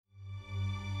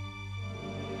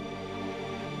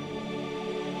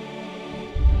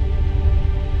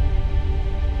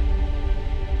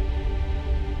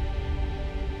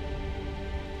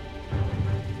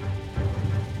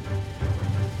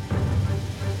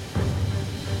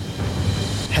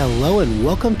Hello and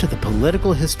welcome to the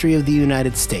Political History of the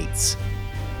United States,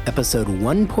 Episode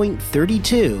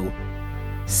 1.32,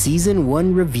 Season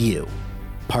 1 Review,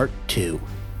 Part 2.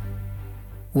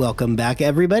 Welcome back,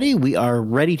 everybody. We are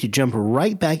ready to jump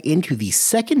right back into the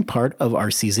second part of our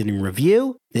season in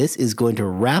review. This is going to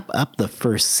wrap up the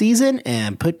first season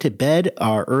and put to bed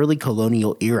our early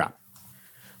colonial era.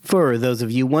 For those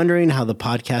of you wondering how the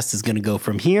podcast is going to go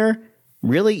from here,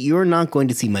 really, you're not going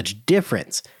to see much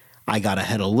difference. I got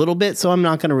ahead a little bit, so I'm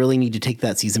not going to really need to take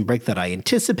that season break that I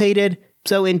anticipated.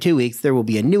 So in 2 weeks, there will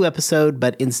be a new episode,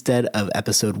 but instead of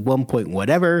episode 1 point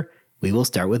whatever, we will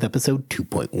start with episode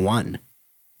 2.1.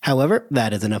 However,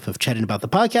 that is enough of chatting about the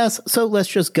podcast, so let's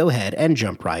just go ahead and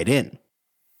jump right in.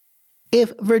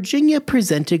 If Virginia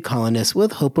presented colonists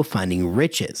with hope of finding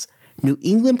riches, New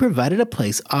England provided a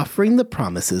place offering the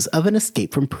promises of an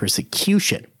escape from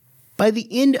persecution. By the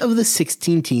end of the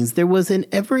 1610s, there was an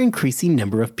ever-increasing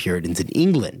number of Puritans in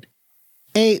England.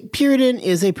 A Puritan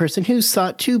is a person who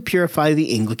sought to purify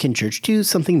the Anglican Church to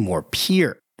something more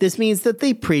pure. This means that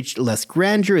they preached less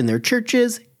grandeur in their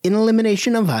churches, an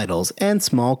elimination of idols, and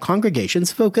small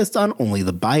congregations focused on only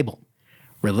the Bible.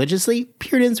 Religiously,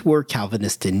 Puritans were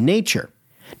Calvinist in nature.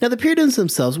 Now, the Puritans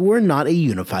themselves were not a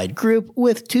unified group,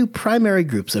 with two primary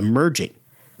groups emerging.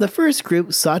 The first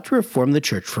group sought to reform the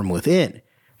church from within.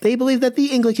 They believed that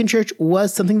the Anglican Church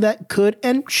was something that could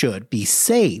and should be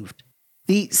saved.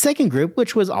 The second group,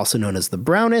 which was also known as the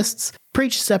Brownists,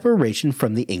 preached separation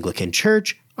from the Anglican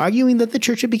Church, arguing that the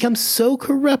church had become so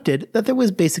corrupted that there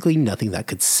was basically nothing that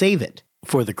could save it.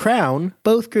 For the Crown,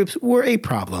 both groups were a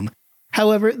problem.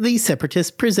 However, the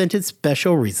separatists presented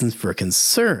special reasons for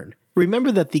concern.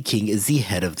 Remember that the king is the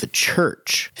head of the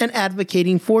church, and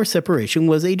advocating for separation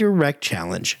was a direct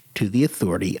challenge to the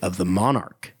authority of the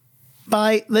monarch.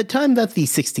 By the time that the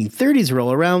 1630s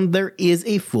roll around, there is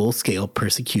a full-scale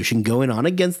persecution going on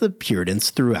against the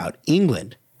Puritans throughout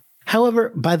England.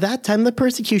 However, by that time, the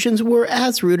persecutions were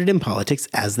as rooted in politics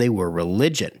as they were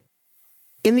religion.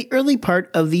 In the early part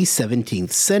of the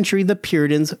 17th century, the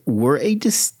Puritans were a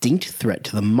distinct threat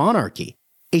to the monarchy.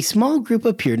 A small group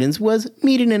of Puritans was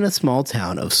meeting in a small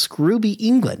town of Scrooby,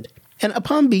 England, and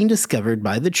upon being discovered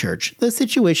by the church, the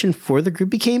situation for the group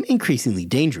became increasingly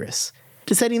dangerous.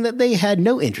 Deciding that they had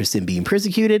no interest in being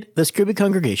persecuted, the Scrooby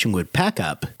congregation would pack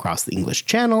up, cross the English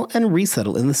Channel, and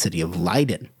resettle in the city of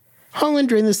Leiden. Holland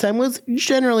during this time was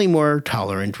generally more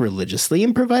tolerant religiously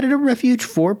and provided a refuge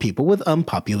for people with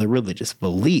unpopular religious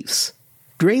beliefs.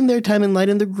 During their time in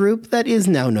Leiden, the group that is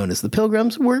now known as the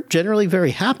Pilgrims were generally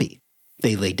very happy.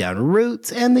 They laid down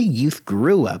roots, and the youth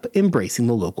grew up embracing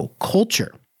the local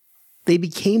culture. They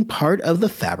became part of the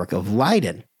fabric of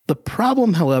Leiden. The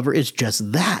problem, however, is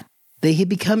just that. They had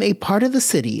become a part of the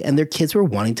city, and their kids were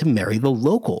wanting to marry the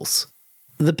locals.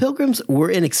 The Pilgrims were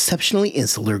an exceptionally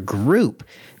insular group.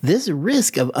 This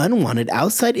risk of unwanted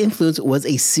outside influence was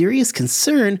a serious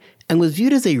concern and was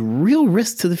viewed as a real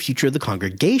risk to the future of the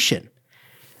congregation.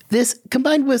 This,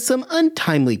 combined with some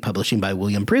untimely publishing by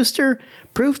William Brewster,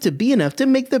 proved to be enough to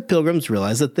make the Pilgrims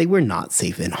realize that they were not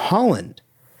safe in Holland.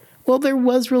 While there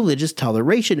was religious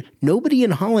toleration, nobody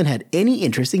in Holland had any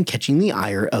interest in catching the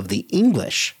ire of the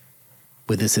English.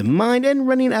 With this in mind and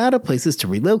running out of places to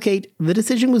relocate, the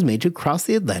decision was made to cross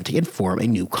the Atlantic and form a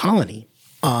new colony.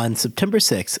 On September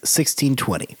 6,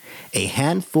 1620, a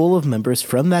handful of members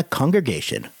from that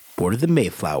congregation boarded the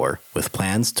Mayflower with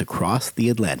plans to cross the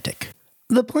Atlantic.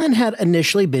 The plan had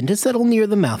initially been to settle near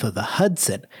the mouth of the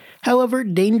Hudson. However,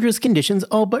 dangerous conditions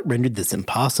all but rendered this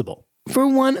impossible. For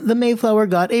one, the Mayflower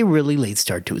got a really late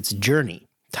start to its journey.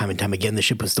 Time and time again, the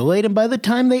ship was delayed, and by the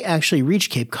time they actually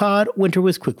reached Cape Cod, winter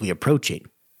was quickly approaching.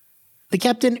 The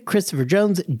captain, Christopher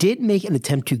Jones, did make an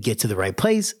attempt to get to the right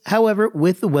place. However,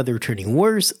 with the weather turning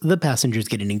worse, the passengers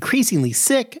getting increasingly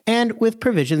sick, and with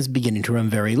provisions beginning to run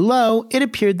very low, it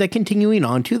appeared that continuing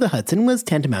on to the Hudson was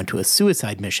tantamount to a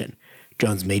suicide mission.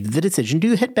 Jones made the decision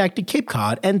to head back to Cape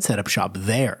Cod and set up shop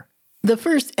there. The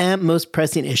first and most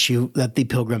pressing issue that the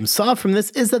Pilgrims saw from this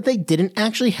is that they didn't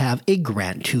actually have a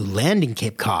grant to land in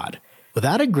Cape Cod.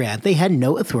 Without a grant, they had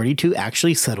no authority to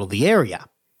actually settle the area.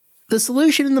 The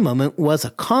solution in the moment was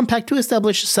a compact to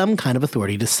establish some kind of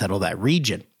authority to settle that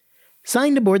region.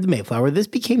 Signed aboard the Mayflower, this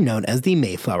became known as the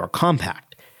Mayflower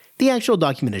Compact. The actual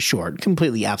document is short,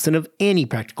 completely absent of any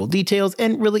practical details,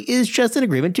 and really is just an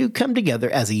agreement to come together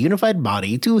as a unified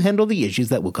body to handle the issues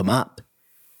that will come up.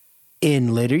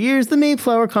 In later years, the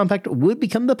Mayflower Compact would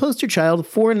become the poster child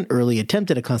for an early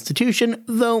attempt at a constitution,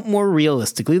 though more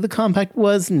realistically, the compact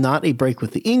was not a break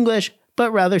with the English,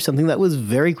 but rather something that was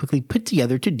very quickly put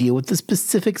together to deal with the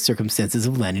specific circumstances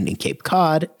of landing in Cape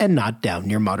Cod and not down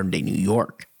near modern-day New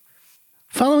York.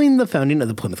 Following the founding of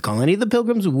the Plymouth colony, the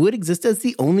Pilgrims would exist as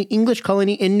the only English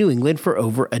colony in New England for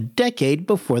over a decade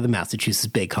before the Massachusetts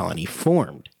Bay Colony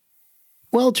formed.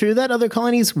 While true that other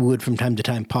colonies would from time to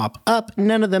time pop up,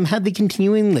 none of them had the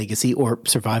continuing legacy or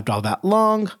survived all that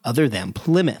long, other than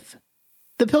Plymouth.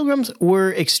 The Pilgrims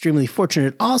were extremely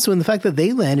fortunate also in the fact that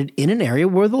they landed in an area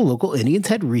where the local Indians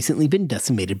had recently been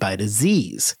decimated by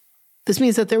disease. This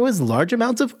means that there was large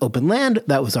amounts of open land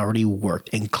that was already worked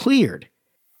and cleared.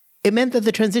 It meant that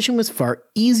the transition was far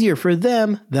easier for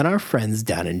them than our friends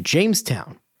down in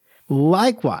Jamestown.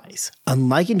 Likewise,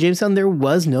 unlike in Jamestown, there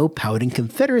was no Powhatan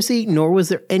Confederacy, nor was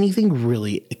there anything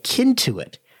really akin to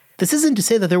it. This isn't to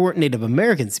say that there weren't Native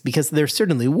Americans, because there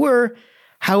certainly were.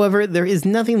 However, there is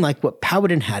nothing like what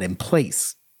Powhatan had in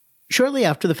place. Shortly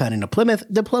after the founding of Plymouth,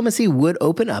 diplomacy would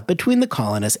open up between the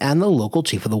colonists and the local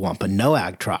chief of the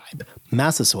Wampanoag tribe,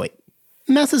 Massasoit.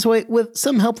 Massasoit, with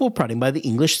some helpful prodding by the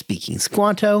English-speaking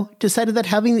Squanto, decided that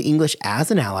having the English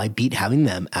as an ally beat having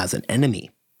them as an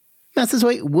enemy.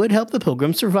 Massasoit would help the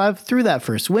Pilgrims survive through that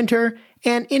first winter,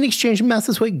 and in exchange,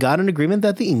 Massasoit got an agreement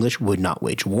that the English would not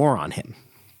wage war on him.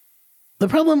 The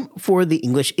problem for the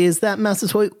English is that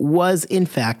Massasoit was, in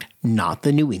fact, not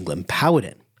the New England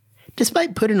Powhatan.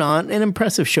 Despite putting on an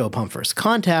impressive show upon first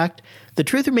contact, the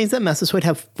truth remains that Massasoit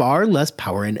have far less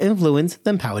power and influence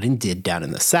than Powhatan did down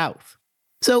in the South.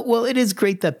 So, while it is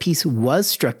great that peace was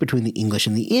struck between the English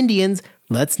and the Indians,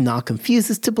 let's not confuse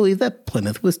this to believe that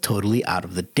Plymouth was totally out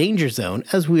of the danger zone,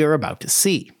 as we are about to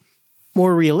see.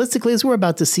 More realistically, as we're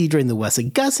about to see during the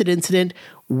Wessagusset incident,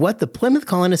 what the Plymouth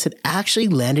colonists had actually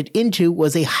landed into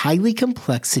was a highly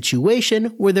complex situation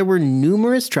where there were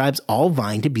numerous tribes all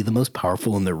vying to be the most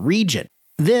powerful in the region.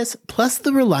 This, plus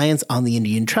the reliance on the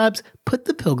Indian tribes, put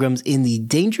the Pilgrims in the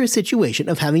dangerous situation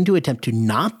of having to attempt to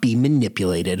not be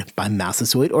manipulated by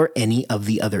Massasoit or any of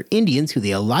the other Indians who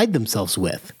they allied themselves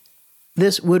with.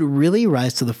 This would really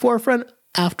rise to the forefront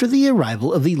after the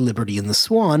arrival of the Liberty and the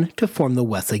Swan to form the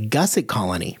Wessagusset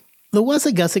colony. The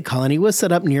Wessagusset colony was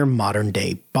set up near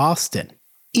modern-day Boston.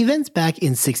 Events back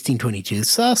in 1622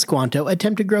 saw Squanto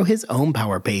attempt to grow his own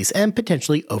power base and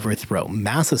potentially overthrow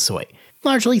Massasoit,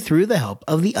 largely through the help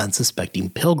of the unsuspecting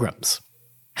Pilgrims.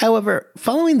 However,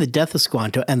 following the death of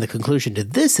Squanto and the conclusion to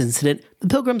this incident, the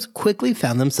Pilgrims quickly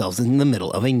found themselves in the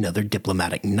middle of another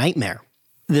diplomatic nightmare.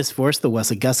 This forced the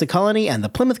Wessagusset colony and the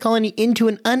Plymouth colony into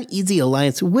an uneasy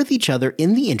alliance with each other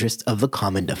in the interest of the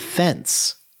common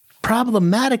defense.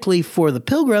 Problematically for the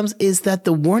Pilgrims is that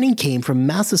the warning came from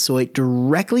Massasoit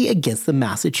directly against the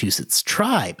Massachusetts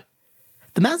tribe.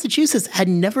 The Massachusetts had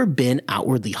never been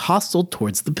outwardly hostile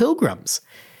towards the Pilgrims.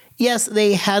 Yes,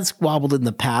 they had squabbled in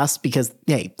the past because,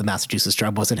 hey, the Massachusetts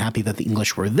tribe wasn't happy that the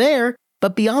English were there,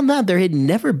 but beyond that, there had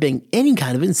never been any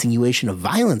kind of insinuation of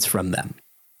violence from them.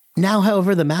 Now,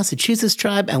 however, the Massachusetts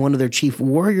tribe and one of their chief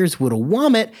warriors,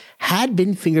 Wootawamut, had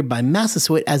been fingered by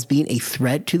Massasoit as being a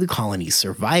threat to the colony's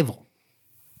survival.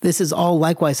 This is all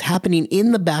likewise happening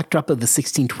in the backdrop of the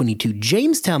 1622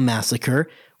 Jamestown Massacre,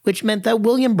 which meant that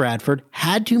William Bradford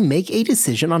had to make a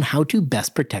decision on how to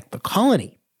best protect the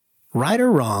colony. Right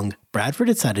or wrong, Bradford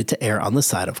decided to err on the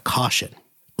side of caution.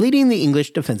 Leading the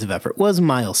English defensive effort was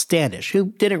Miles Standish,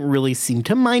 who didn't really seem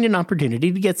to mind an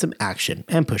opportunity to get some action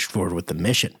and push forward with the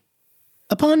mission.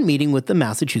 Upon meeting with the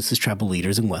Massachusetts tribal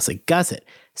leaders in Wessagusset,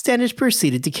 Standish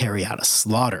proceeded to carry out a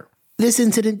slaughter. This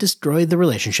incident destroyed the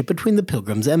relationship between the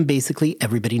Pilgrims and basically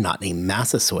everybody not named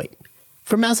Massasoit.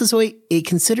 For Massasoit, it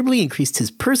considerably increased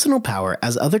his personal power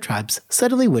as other tribes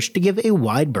suddenly wished to give a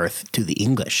wide berth to the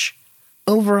English.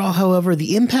 Overall, however,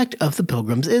 the impact of the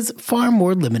Pilgrims is far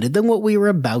more limited than what we were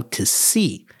about to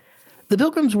see. The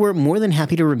Pilgrims were more than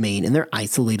happy to remain in their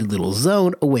isolated little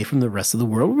zone away from the rest of the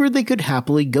world where they could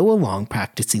happily go along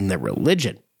practicing their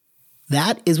religion.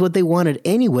 That is what they wanted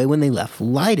anyway when they left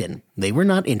Leyden. They were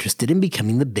not interested in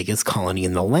becoming the biggest colony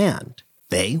in the land.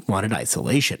 They wanted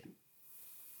isolation.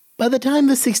 By the time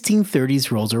the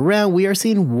 1630s rolls around, we are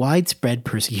seeing widespread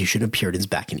persecution of Puritans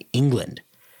back in England.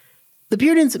 The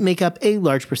Puritans make up a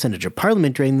large percentage of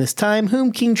Parliament during this time,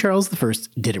 whom King Charles I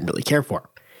didn't really care for.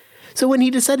 So when he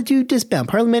decided to disband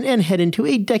Parliament and head into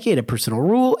a decade of personal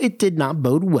rule, it did not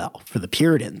bode well for the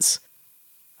Puritans.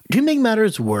 To make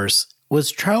matters worse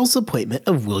was Charles' appointment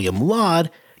of William Laud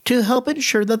to help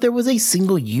ensure that there was a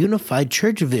single unified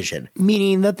church vision,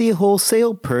 meaning that the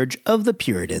wholesale purge of the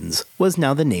Puritans was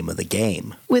now the name of the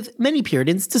game. With many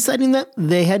Puritans deciding that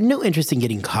they had no interest in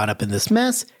getting caught up in this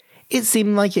mess, it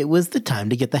seemed like it was the time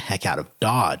to get the heck out of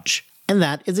Dodge. And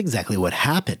that is exactly what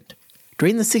happened.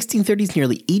 During the 1630s,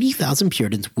 nearly 80,000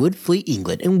 Puritans would flee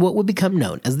England in what would become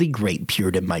known as the Great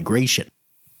Puritan Migration.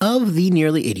 Of the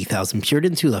nearly 80,000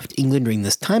 Puritans who left England during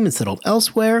this time and settled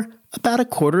elsewhere, about a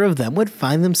quarter of them would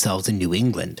find themselves in New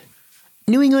England.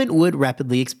 New England would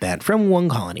rapidly expand from 1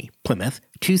 colony, Plymouth,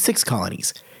 to 6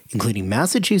 colonies, including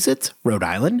Massachusetts, Rhode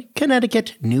Island,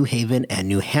 Connecticut, New Haven, and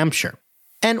New Hampshire.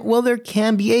 And while there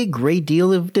can be a great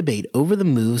deal of debate over the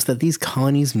moves that these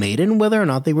colonies made and whether or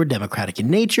not they were democratic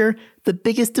in nature, the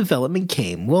biggest development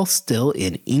came while still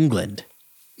in England.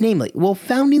 Namely, while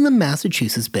founding the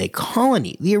Massachusetts Bay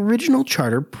Colony, the original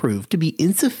charter proved to be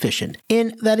insufficient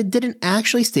in that it didn't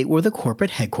actually state where the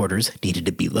corporate headquarters needed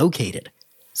to be located.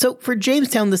 So for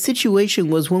Jamestown, the situation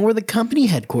was one where the company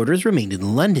headquarters remained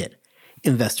in London.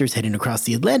 Investors heading across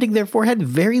the Atlantic therefore had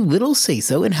very little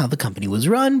say-so in how the company was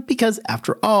run because,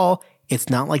 after all, it's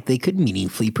not like they could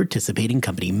meaningfully participate in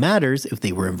company matters if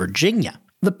they were in Virginia.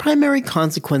 The primary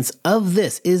consequence of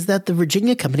this is that the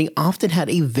Virginia company often had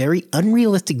a very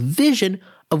unrealistic vision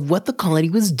of what the colony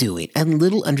was doing and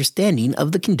little understanding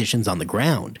of the conditions on the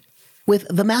ground. With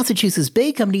the Massachusetts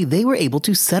Bay Company, they were able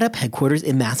to set up headquarters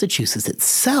in Massachusetts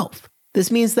itself.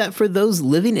 This means that for those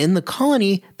living in the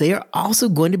colony, they are also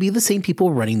going to be the same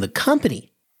people running the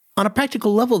company. On a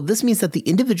practical level, this means that the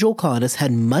individual colonists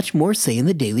had much more say in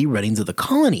the daily runnings of the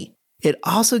colony. It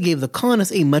also gave the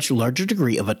colonists a much larger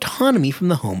degree of autonomy from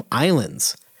the home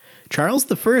islands. Charles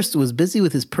I was busy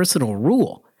with his personal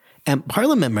rule, and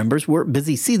Parliament members were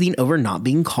busy seething over not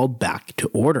being called back to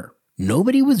order.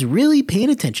 Nobody was really paying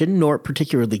attention nor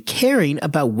particularly caring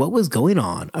about what was going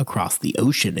on across the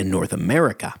ocean in North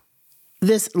America.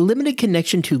 This limited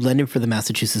connection to London for the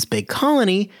Massachusetts Bay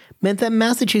Colony meant that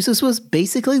Massachusetts was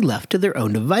basically left to their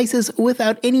own devices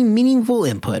without any meaningful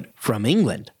input from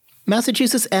England.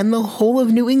 Massachusetts and the whole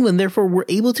of New England therefore were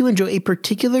able to enjoy a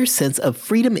particular sense of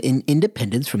freedom and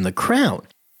independence from the crown.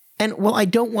 And while I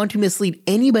don't want to mislead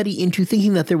anybody into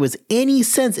thinking that there was any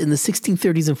sense in the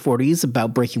 1630s and 40s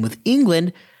about breaking with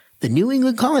England, the New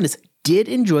England colonists did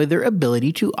enjoy their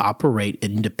ability to operate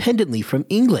independently from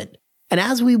England. And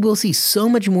as we will see so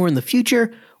much more in the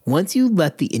future, once you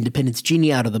let the independence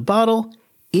genie out of the bottle,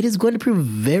 it is going to prove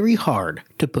very hard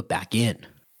to put back in.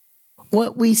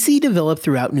 What we see develop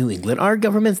throughout New England are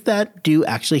governments that do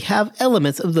actually have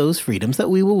elements of those freedoms that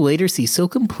we will later see so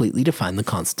completely define the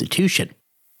Constitution.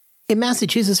 In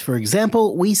Massachusetts, for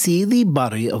example, we see the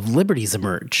Body of Liberties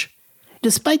emerge.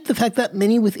 Despite the fact that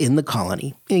many within the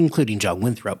colony, including John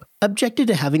Winthrop, objected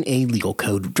to having a legal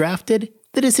code drafted,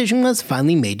 the decision was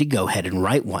finally made to go ahead and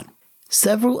write one.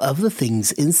 Several of the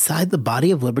things inside the Body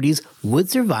of Liberties would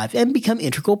survive and become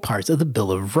integral parts of the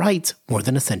Bill of Rights more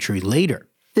than a century later.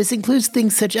 This includes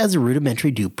things such as a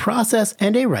rudimentary due process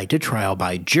and a right to trial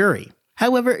by jury.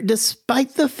 However,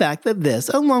 despite the fact that this,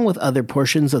 along with other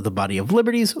portions of the Body of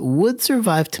Liberties, would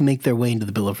survive to make their way into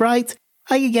the Bill of Rights,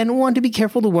 I again want to be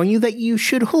careful to warn you that you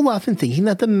should hold off in thinking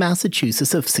that the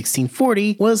Massachusetts of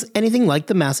 1640 was anything like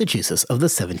the Massachusetts of the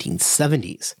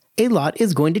 1770s. A lot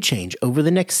is going to change over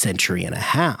the next century and a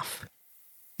half.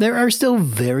 There are still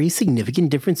very significant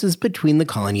differences between the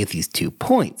colony at these 2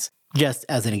 points. Just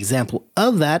as an example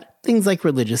of that, things like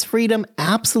religious freedom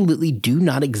absolutely do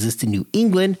not exist in New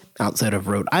England, outside of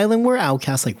Rhode Island where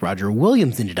outcasts like Roger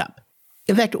Williams ended up.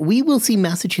 In fact, we will see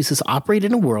Massachusetts operate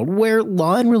in a world where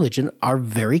law and religion are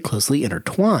very closely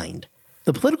intertwined.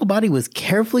 The political body was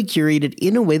carefully curated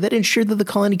in a way that ensured that the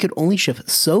colony could only shift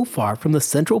so far from the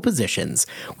central positions,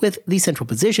 with the central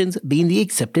positions being the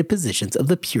accepted positions of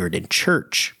the Puritan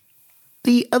Church.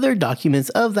 The other documents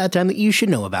of that time that you should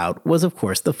know about was, of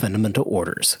course, the Fundamental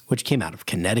Orders, which came out of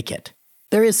Connecticut.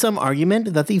 There is some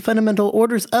argument that the Fundamental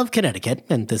Orders of Connecticut,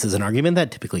 and this is an argument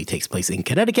that typically takes place in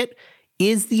Connecticut,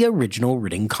 is the original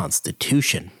written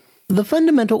constitution. The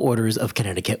Fundamental Orders of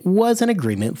Connecticut was an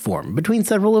agreement formed between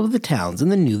several of the towns in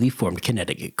the newly formed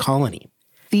Connecticut colony.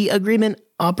 The agreement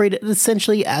operated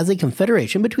essentially as a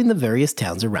confederation between the various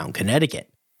towns around Connecticut.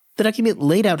 The document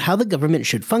laid out how the government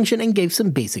should function and gave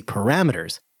some basic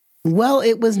parameters. While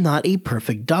it was not a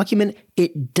perfect document,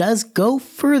 it does go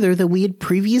further than we had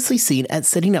previously seen at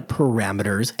setting up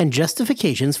parameters and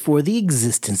justifications for the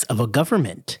existence of a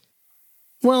government.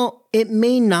 While it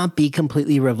may not be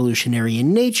completely revolutionary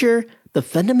in nature, the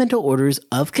Fundamental Orders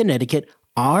of Connecticut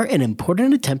are an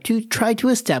important attempt to try to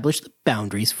establish the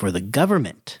boundaries for the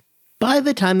government. By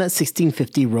the time that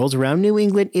 1650 rolls around, New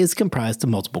England is comprised of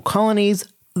multiple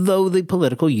colonies, though the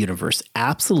political universe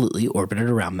absolutely orbited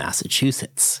around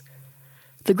Massachusetts.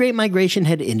 The Great Migration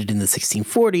had ended in the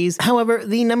 1640s, however,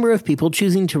 the number of people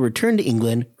choosing to return to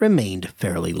England remained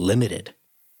fairly limited.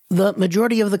 The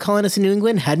majority of the colonists in New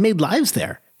England had made lives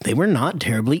there. They were not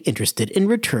terribly interested in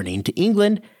returning to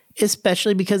England,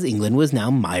 especially because England was now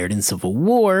mired in civil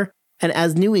war, and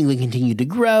as New England continued to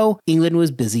grow, England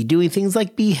was busy doing things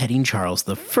like beheading Charles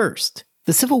I.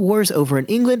 The civil wars over in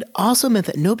England also meant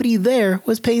that nobody there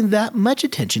was paying that much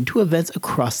attention to events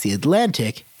across the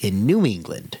Atlantic in New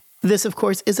England. This, of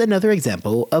course, is another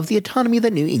example of the autonomy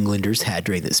that New Englanders had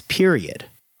during this period.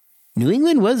 New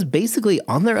England was basically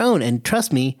on their own, and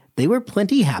trust me, they were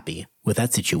plenty happy with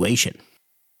that situation.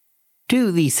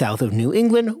 To the south of New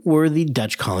England were the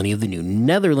Dutch colony of the New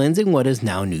Netherlands in what is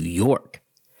now New York.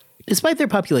 Despite their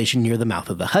population near the mouth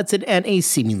of the Hudson and a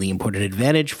seemingly important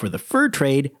advantage for the fur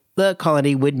trade, the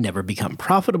colony would never become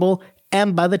profitable,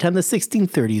 and by the time the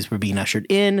 1630s were being ushered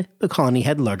in, the colony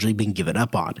had largely been given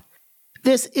up on.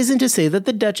 This isn't to say that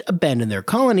the Dutch abandoned their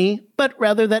colony, but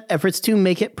rather that efforts to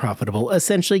make it profitable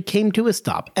essentially came to a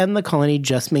stop and the colony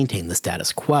just maintained the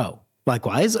status quo.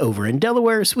 Likewise, over in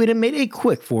Delaware, Sweden made a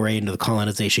quick foray into the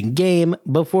colonization game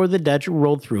before the Dutch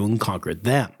rolled through and conquered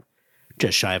them.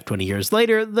 Just shy of 20 years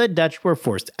later, the Dutch were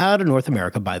forced out of North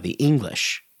America by the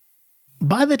English.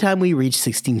 By the time we reached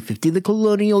 1650, the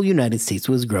colonial United States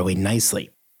was growing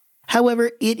nicely.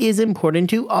 However, it is important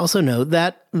to also note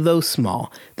that, though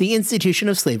small, the institution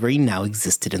of slavery now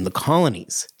existed in the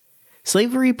colonies.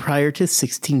 Slavery prior to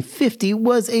 1650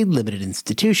 was a limited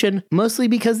institution, mostly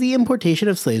because the importation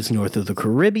of slaves north of the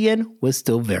Caribbean was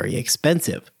still very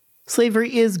expensive.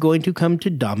 Slavery is going to come to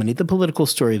dominate the political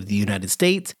story of the United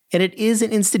States, and it is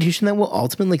an institution that will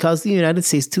ultimately cause the United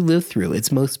States to live through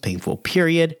its most painful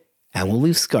period, and will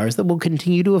leave scars that will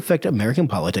continue to affect American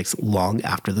politics long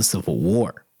after the Civil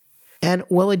War. And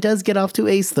while it does get off to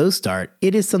a slow start,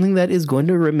 it is something that is going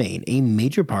to remain a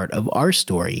major part of our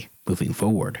story moving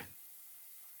forward.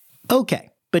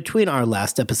 Okay, between our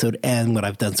last episode and what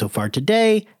I've done so far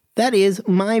today, that is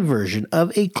my version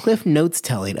of a Cliff Notes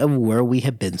telling of where we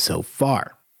have been so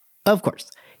far. Of course,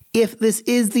 if this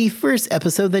is the first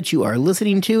episode that you are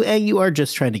listening to and you are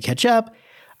just trying to catch up,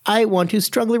 I want to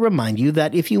strongly remind you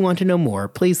that if you want to know more,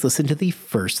 please listen to the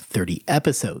first 30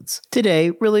 episodes. Today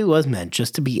really was meant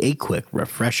just to be a quick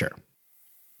refresher.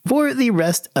 For the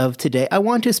rest of today, I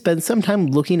want to spend some time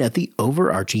looking at the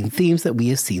overarching themes that we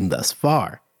have seen thus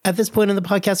far. At this point in the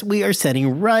podcast, we are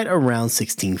setting right around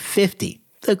 1650.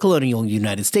 The colonial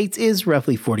United States is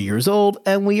roughly 40 years old,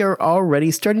 and we are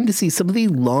already starting to see some of the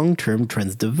long-term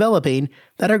trends developing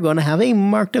that are going to have a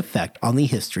marked effect on the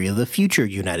history of the future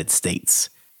United States.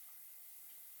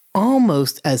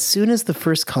 Almost as soon as the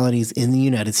first colonies in the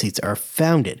United States are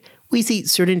founded, we see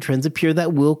certain trends appear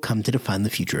that will come to define the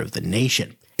future of the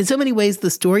nation. In so many ways, the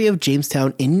story of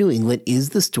Jamestown in New England is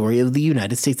the story of the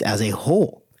United States as a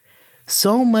whole.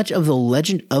 So much of the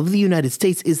legend of the United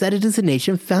States is that it is a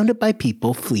nation founded by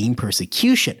people fleeing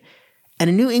persecution. And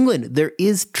in New England, there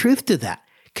is truth to that.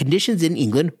 Conditions in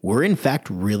England were in fact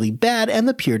really bad, and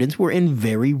the Puritans were in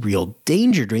very real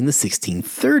danger during the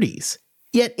 1630s.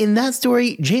 Yet in that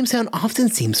story, Jamestown often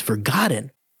seems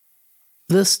forgotten.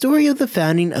 The story of the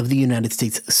founding of the United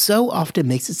States so often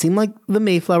makes it seem like the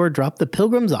Mayflower dropped the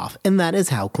Pilgrims off, and that is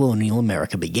how colonial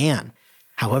America began.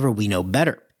 However, we know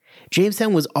better.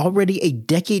 Jamestown was already a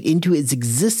decade into its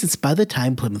existence by the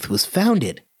time Plymouth was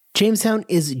founded. Jamestown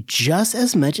is just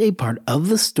as much a part of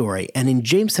the story, and in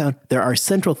Jamestown, there are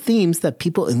central themes that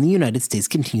people in the United States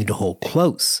continue to hold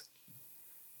close.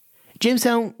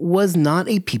 Jamestown was not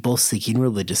a people seeking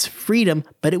religious freedom,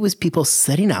 but it was people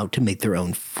setting out to make their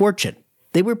own fortune.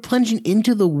 They were plunging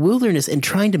into the wilderness and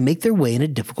trying to make their way in a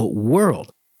difficult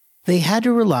world. They had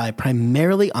to rely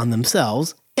primarily on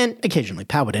themselves, and occasionally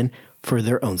Powhatan, for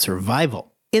their own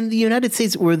survival. In the United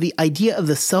States, where the idea of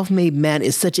the self-made man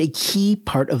is such a key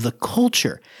part of the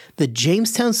culture, the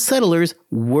Jamestown settlers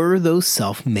were those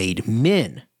self-made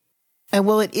men. And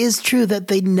while it is true that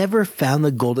they never found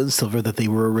the gold and silver that they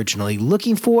were originally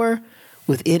looking for,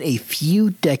 within a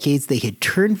few decades they had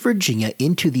turned Virginia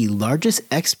into the largest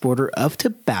exporter of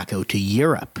tobacco to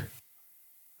Europe.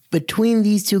 Between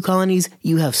these two colonies,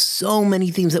 you have so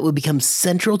many themes that would become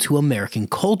central to American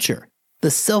culture.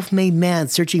 The self-made man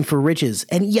searching for riches,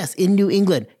 and yes, in New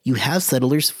England, you have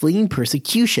settlers fleeing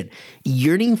persecution,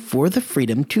 yearning for the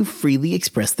freedom to freely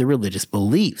express their religious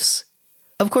beliefs.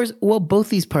 Of course, while both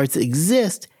these parts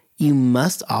exist, you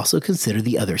must also consider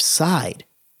the other side,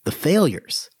 the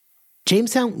failures.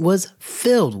 Jamestown was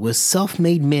filled with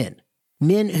self-made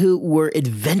men who were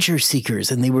adventure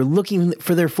seekers, and they were looking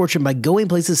for their fortune by going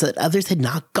places that others had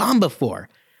not gone before.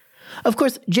 Of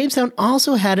course, Jamestown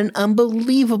also had an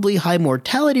unbelievably high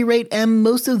mortality rate, and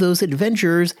most of those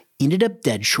adventurers ended up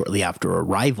dead shortly after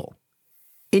arrival.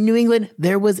 In New England,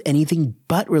 there was anything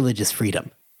but religious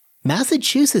freedom.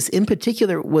 Massachusetts, in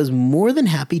particular, was more than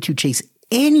happy to chase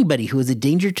anybody who was a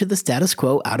danger to the status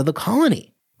quo out of the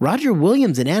colony. Roger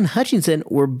Williams and Anne Hutchinson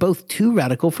were both too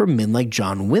radical for men like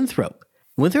John Winthrop.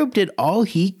 Winthrop did all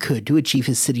he could to achieve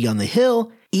his city on the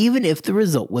hill, even if the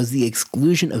result was the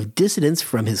exclusion of dissidents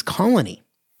from his colony.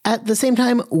 At the same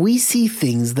time, we see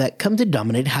things that come to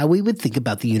dominate how we would think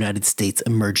about the United States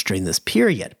emerge during this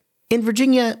period. In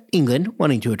Virginia, England,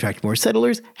 wanting to attract more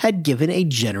settlers, had given a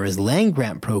generous land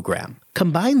grant program.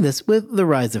 Combine this with the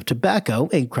rise of tobacco,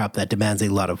 a crop that demands a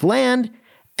lot of land,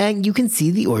 and you can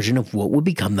see the origin of what will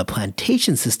become the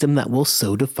plantation system that will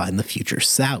so define the future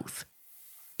South.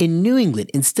 In New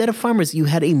England, instead of farmers, you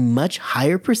had a much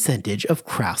higher percentage of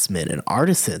craftsmen and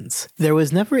artisans. There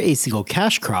was never a single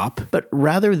cash crop, but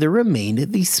rather there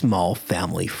remained the small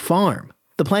family farm.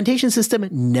 The plantation system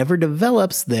never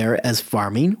develops there, as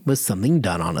farming was something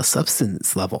done on a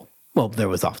subsistence level. While there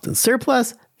was often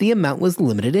surplus, the amount was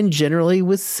limited and generally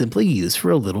was simply used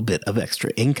for a little bit of extra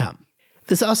income.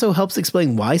 This also helps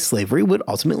explain why slavery would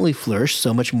ultimately flourish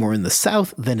so much more in the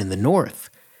South than in the North.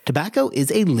 Tobacco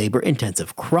is a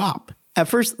labor-intensive crop. At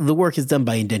first, the work is done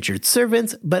by indentured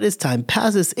servants, but as time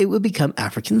passes, it would become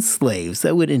African slaves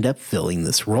that would end up filling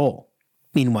this role.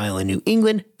 Meanwhile, in New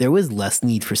England, there was less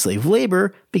need for slave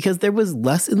labor because there was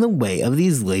less in the way of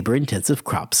these labor-intensive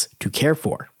crops to care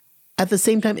for. At the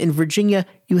same time, in Virginia,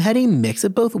 you had a mix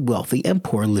of both wealthy and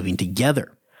poor living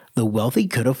together. The wealthy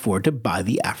could afford to buy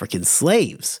the African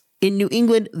slaves. In New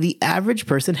England, the average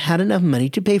person had enough money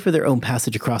to pay for their own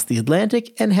passage across the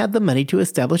Atlantic and had the money to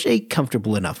establish a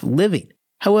comfortable enough living.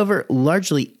 However,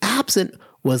 largely absent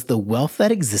was the wealth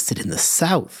that existed in the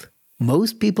South.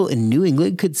 Most people in New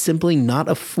England could simply not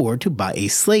afford to buy a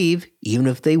slave, even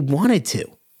if they wanted to.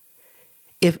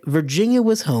 If Virginia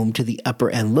was home to the upper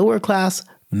and lower class,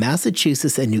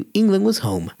 Massachusetts and New England was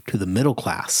home to the middle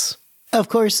class. Of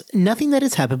course, nothing that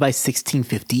has happened by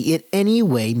 1650 in any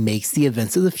way makes the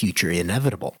events of the future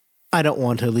inevitable. I don't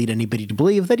want to lead anybody to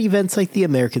believe that events like the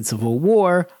American Civil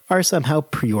War are somehow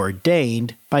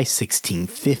preordained by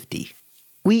 1650.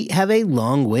 We have a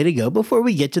long way to go before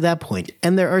we get to that point,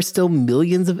 and there are still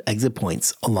millions of exit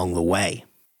points along the way.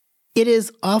 It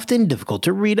is often difficult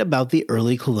to read about the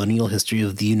early colonial history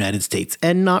of the United States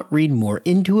and not read more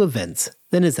into events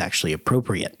than is actually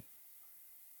appropriate.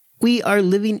 We are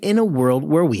living in a world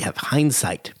where we have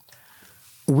hindsight.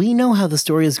 We know how the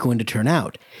story is going to turn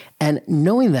out, and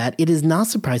knowing that, it is not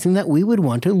surprising that we would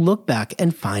want to look back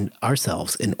and find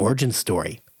ourselves an origin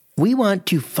story. We want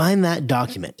to find that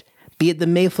document, be it the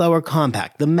Mayflower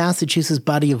Compact, the Massachusetts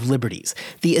Body of Liberties,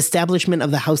 the establishment of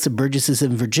the House of Burgesses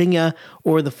in Virginia,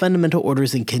 or the Fundamental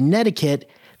Orders in Connecticut,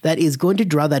 that is going to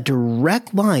draw that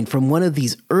direct line from one of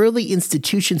these early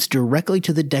institutions directly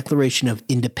to the Declaration of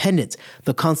Independence,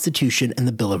 the Constitution, and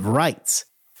the Bill of Rights.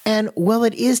 And while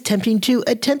it is tempting to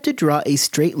attempt to draw a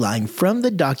straight line from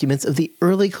the documents of the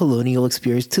early colonial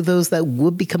experience to those that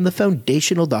would become the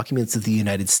foundational documents of the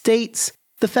United States,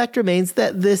 the fact remains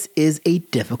that this is a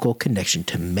difficult connection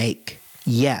to make.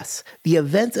 Yes, the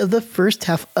events of the first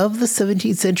half of the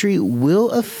 17th century will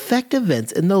affect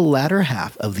events in the latter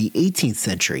half of the 18th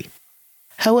century.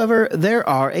 However, there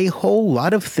are a whole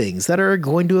lot of things that are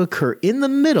going to occur in the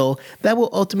middle that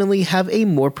will ultimately have a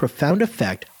more profound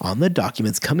effect on the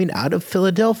documents coming out of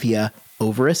Philadelphia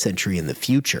over a century in the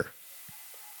future.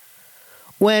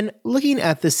 When looking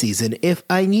at this season, if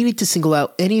I needed to single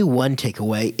out any one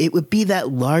takeaway, it would be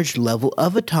that large level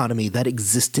of autonomy that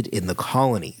existed in the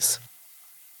colonies.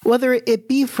 Whether it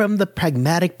be from the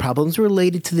pragmatic problems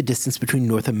related to the distance between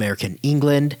North America and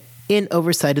England, in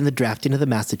oversight in the drafting of the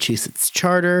Massachusetts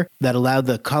Charter that allowed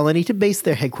the colony to base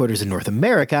their headquarters in North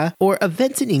America, or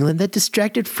events in England that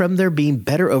distracted from there being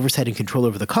better oversight and control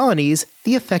over the colonies,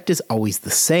 the effect is always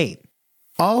the same.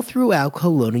 All throughout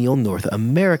colonial North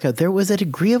America, there was a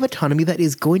degree of autonomy that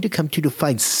is going to come to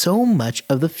define so much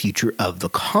of the future of the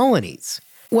colonies.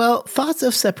 While thoughts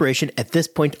of separation at this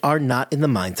point are not in the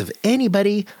minds of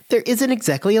anybody, there isn't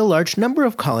exactly a large number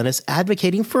of colonists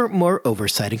advocating for more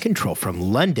oversight and control from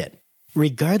London.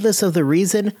 Regardless of the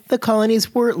reason, the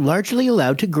colonies were largely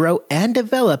allowed to grow and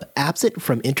develop absent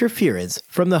from interference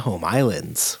from the home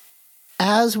islands.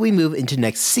 As we move into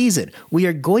next season, we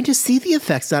are going to see the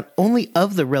effects not only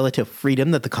of the relative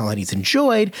freedom that the colonies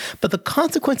enjoyed, but the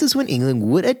consequences when England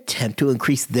would attempt to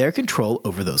increase their control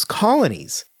over those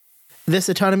colonies. This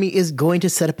autonomy is going to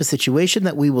set up a situation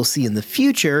that we will see in the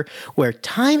future where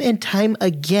time and time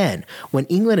again, when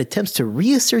England attempts to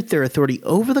reassert their authority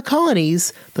over the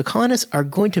colonists are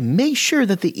going to make sure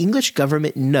that the English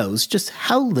government knows just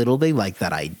how little they like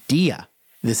that idea.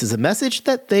 This is a message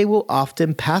that they will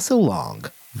often pass along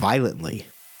violently.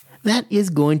 That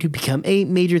is going to become a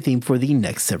major theme for the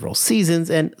next several seasons,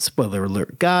 and spoiler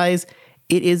alert guys,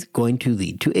 it is going to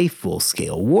lead to a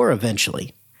full-scale war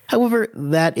eventually. However,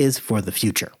 that is for the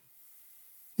future.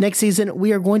 Next season,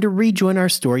 we are going to rejoin our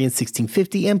story in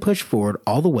 1650 and push forward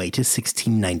all the way to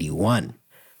 1691.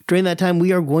 During that time,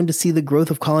 we are going to see the growth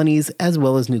of colonies as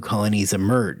well as new colonies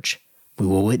emerge. We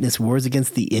will witness wars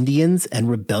against the Indians and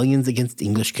rebellions against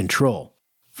English control.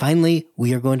 Finally,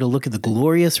 we are going to look at the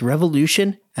Glorious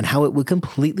Revolution and how it would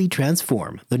completely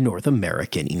transform the North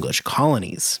American English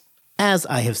colonies. As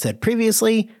I have said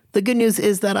previously, the good news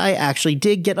is that I actually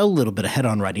did get a little bit ahead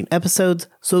on writing episodes,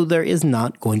 so there is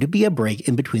not going to be a break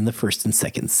in between the first and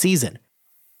second season.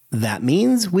 That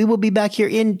means we will be back here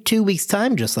in 2 weeks'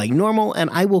 time, just like normal, and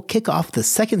I will kick off the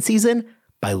second season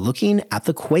by looking at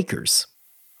the Quakers.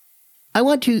 I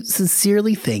want to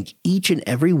sincerely thank each and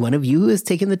every one of you who has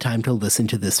taken the time to listen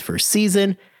to this first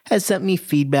season, has sent me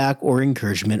feedback or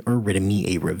encouragement, or written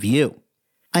me a review.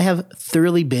 I have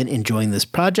thoroughly been enjoying this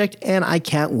project, and I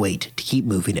can't wait to keep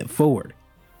moving it forward.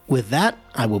 With that,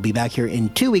 I will be back here in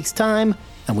 2 weeks' time,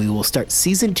 and we will start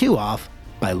Season 2 off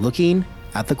by looking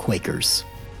at the Quakers.